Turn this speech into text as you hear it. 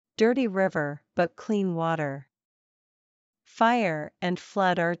dirty river but clean water. Fire and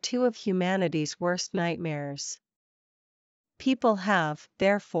flood are two of humanity's worst nightmares. People have,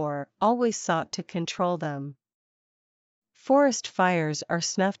 therefore, always sought to control them. Forest fires are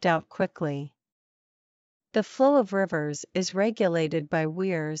snuffed out quickly. The flow of rivers is regulated by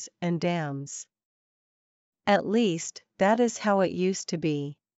weirs and dams. At least, that is how it used to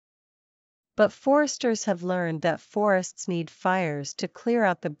be. But foresters have learned that forests need fires to clear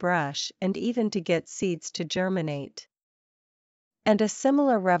out the brush and even to get seeds to germinate. And a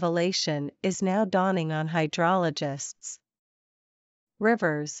similar revelation is now dawning on hydrologists.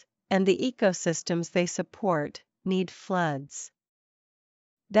 Rivers, and the ecosystems they support, need floods.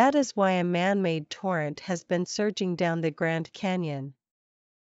 That is why a man-made torrent has been surging down the Grand Canyon.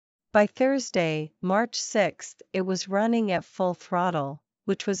 By Thursday, March 6, it was running at full throttle,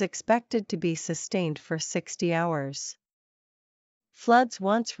 which was expected to be sustained for 60 hours. Floods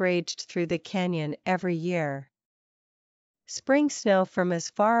once raged through the canyon every year. Spring snow from as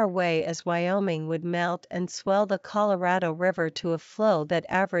far away as Wyoming would melt and swell the Colorado River to a flow that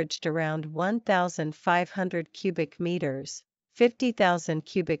averaged around 1,500 cubic meters, 50,000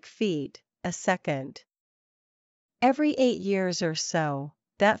 cubic feet, a second. Every 8 years or so,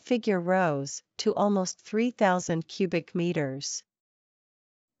 that figure rose to almost 3,000 cubic meters.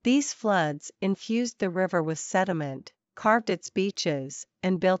 These floods infused the river with sediment, carved its beaches,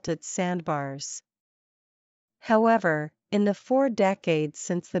 and built its sandbars. However, in the 4 decades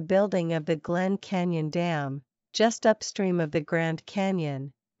since the building of the Glen Canyon Dam, just upstream of the Grand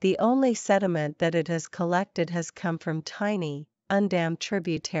Canyon, the only sediment that it has collected has come from tiny, undammed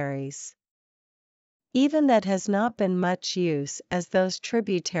tributaries. Even that has not been much use, as those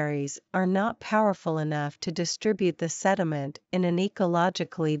tributaries are not powerful enough to distribute the sediment in an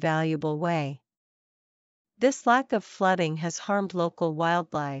ecologically valuable way. This lack of flooding has harmed local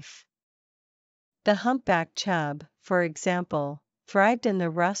wildlife. The humpback chub, for example, thrived in the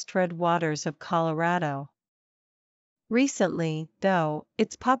rust-red waters of Colorado. Recently, though,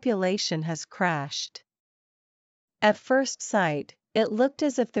 its population has crashed. At first sight, it looked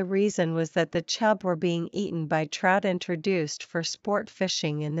as if the reason was that the chub were being eaten by trout introduced for sport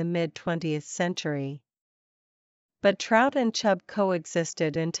fishing in the mid-20th century. But trout and chub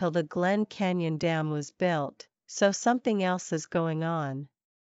coexisted until the Glen Canyon Dam was built, so something else is going on.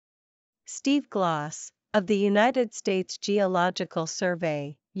 Steve Gloss, of the United States Geological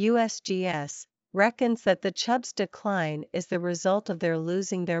Survey, USGS, reckons that the chub's decline is the result of their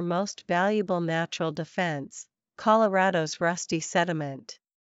losing their most valuable natural defense, Colorado's rusty sediment.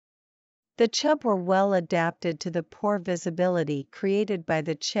 The chub were well adapted to the poor visibility created by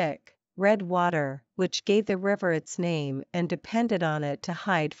the chick, red water, which gave the river its name and depended on it to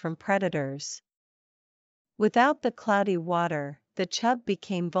hide from predators. Without the cloudy water, the chub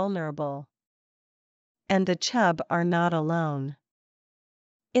became vulnerable. And the chub are not alone.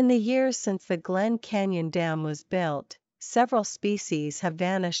 In the years since the Glen Canyon Dam was built, several species have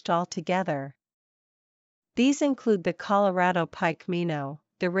vanished altogether. These include the Colorado pike minnow,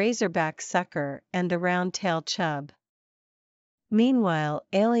 the razorback sucker, and the round-tailed chub. Meanwhile,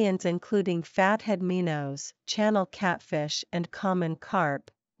 aliens including fathead minnows, channel catfish, and common carp,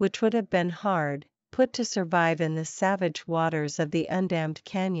 which would have been hard put to survive in the savage waters of the undammed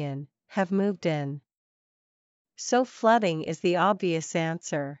canyon, have moved in. So flooding is the obvious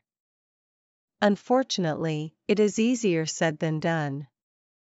answer. Unfortunately, it is easier said than done.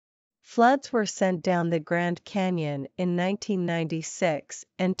 Floods were sent down the Grand Canyon in 1996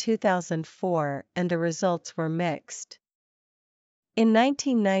 and 2004, and the results were mixed. In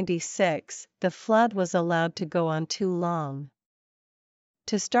 1996, the flood was allowed to go on too long.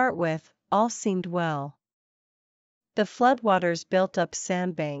 To start with, all seemed well. The floodwaters built up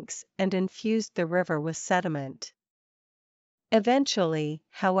sandbanks and infused the river with sediment. Eventually,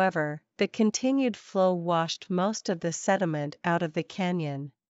 however, the continued flow washed most of the sediment out of the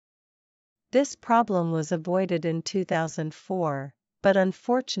canyon. This problem was avoided in 2004, but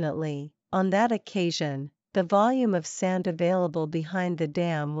unfortunately, on that occasion, the volume of sand available behind the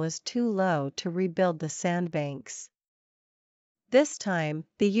dam was too low to rebuild the sandbanks. This time,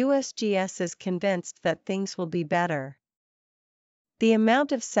 the USGS is convinced that things will be better. The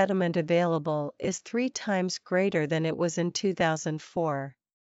amount of sediment available is 3 times greater than it was in 2004.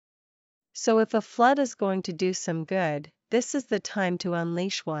 So if a flood is going to do some good, this is the time to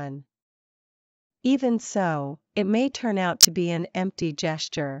unleash one. Even so, it may turn out to be an empty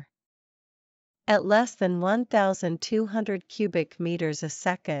gesture. At less than 1,200 cubic meters a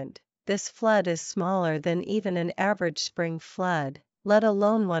second, this flood is smaller than even an average spring flood, let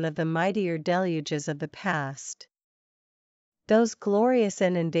alone one of the mightier deluges of the past. Those glorious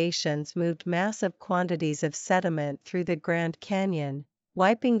inundations moved massive quantities of sediment through the Grand Canyon,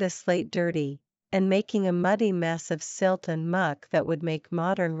 wiping the slate dirty, and making a muddy mess of silt and muck that would make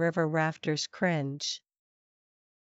modern river rafters cringe.